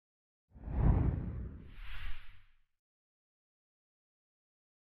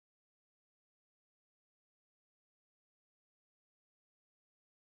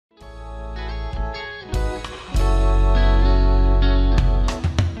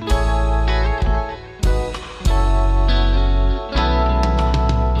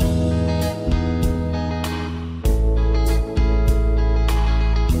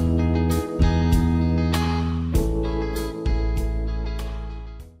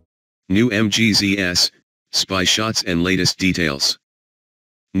New MG ZS, spy shots and latest details.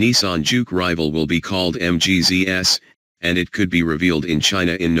 Nissan Juke rival will be called MG ZS, and it could be revealed in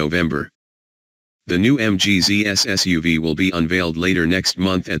China in November. The new MG ZS SUV will be unveiled later next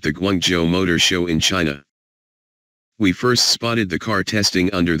month at the Guangzhou Motor Show in China. We first spotted the car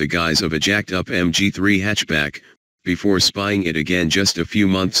testing under the guise of a jacked-up MG3 hatchback, before spying it again just a few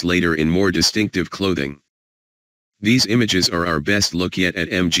months later in more distinctive clothing. These images are our best look yet at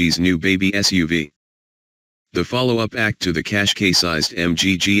MG's new baby SUV. The follow-up act to the Qashqai-sized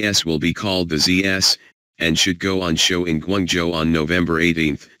MG GS will be called the ZS, and should go on show in Guangzhou on November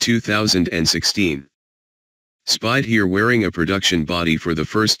 18, 2016. Spied here wearing a production body for the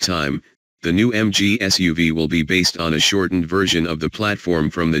first time, the new MG SUV will be based on a shortened version of the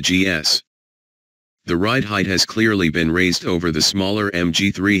platform from the GS. The ride height has clearly been raised over the smaller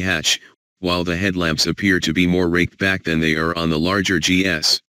MG3 hatch, while the headlamps appear to be more raked back than they are on the larger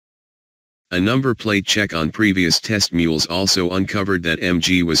GS. A number plate check on previous test mules also uncovered that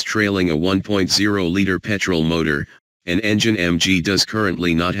MG was trailing a 1.0-liter petrol motor, an engine MG does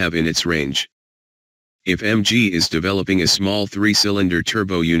currently not have in its range. If MG is developing a small 3-cylinder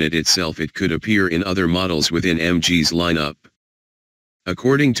turbo unit itself, it could appear in other models within MG's lineup.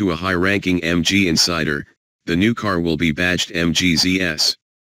 According to a high-ranking MG insider, the new car will be badged MG ZS.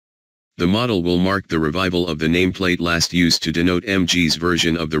 The model will mark the revival of the nameplate last used to denote MG's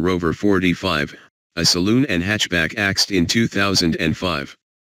version of the Rover 45, a saloon and hatchback axed in 2005.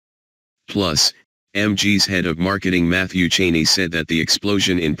 Plus, MG's head of marketing Matthew Cheney said that the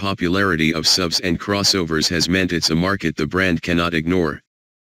explosion in popularity of subs and crossovers has meant it's a market the brand cannot ignore.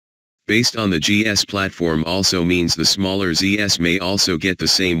 Based on the GS platform also means the smaller ZS may also get the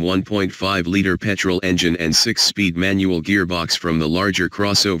same 1.5-liter petrol engine and 6-speed manual gearbox from the larger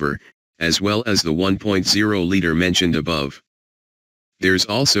crossover, as well as the 1.0-liter mentioned above. There's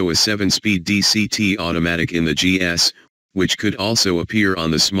also a 7-speed DCT automatic in the GS, which could also appear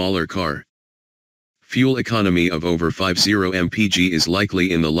on the smaller car. Fuel economy of over 50 mpg is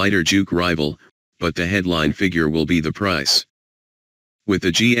likely in the lighter Juke rival, but the headline figure will be the price. With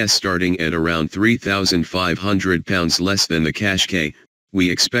the GS starting at around £3,500 less than the Qashqai, we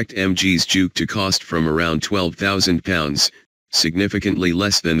expect MG's Juke to cost from around £12,000, significantly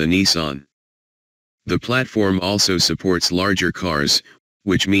less than the Nissan. The platform also supports larger cars,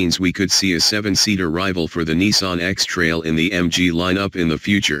 which means we could see a 7-seater rival for the Nissan X-Trail in the MG lineup in the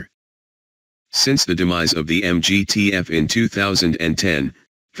future. Since the demise of the MG TF in 2010,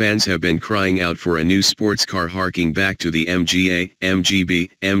 fans have been crying out for a new sports car harking back to the MGA, MGB,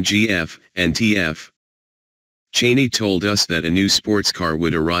 MGF, and TF. Cheney told us that a new sports car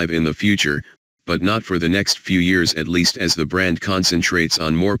would arrive in the future, but not for the next few years at least, as the brand concentrates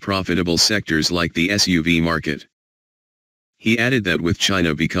on more profitable sectors like the SUV market. He added that with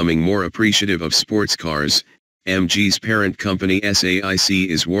China becoming more appreciative of sports cars, MG's parent company SAIC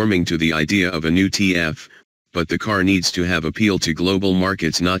is warming to the idea of a new TF, but the car needs to have appeal to global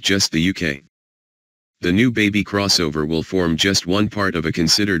markets, not just the UK. The new baby crossover will form just one part of a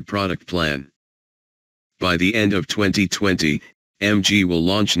considered product plan. By the end of 2020, MG will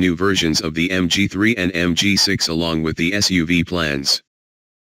launch new versions of the MG3 and MG6 along with the SUV plans.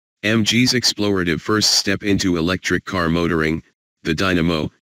 MG's explorative first step into electric car motoring, the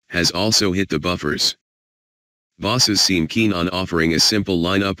Dynamo, has also hit the buffers. Bosses seem keen on offering a simple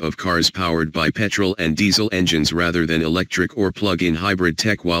lineup of cars powered by petrol and diesel engines rather than electric or plug-in hybrid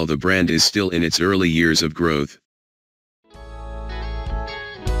tech while the brand is still in its early years of growth.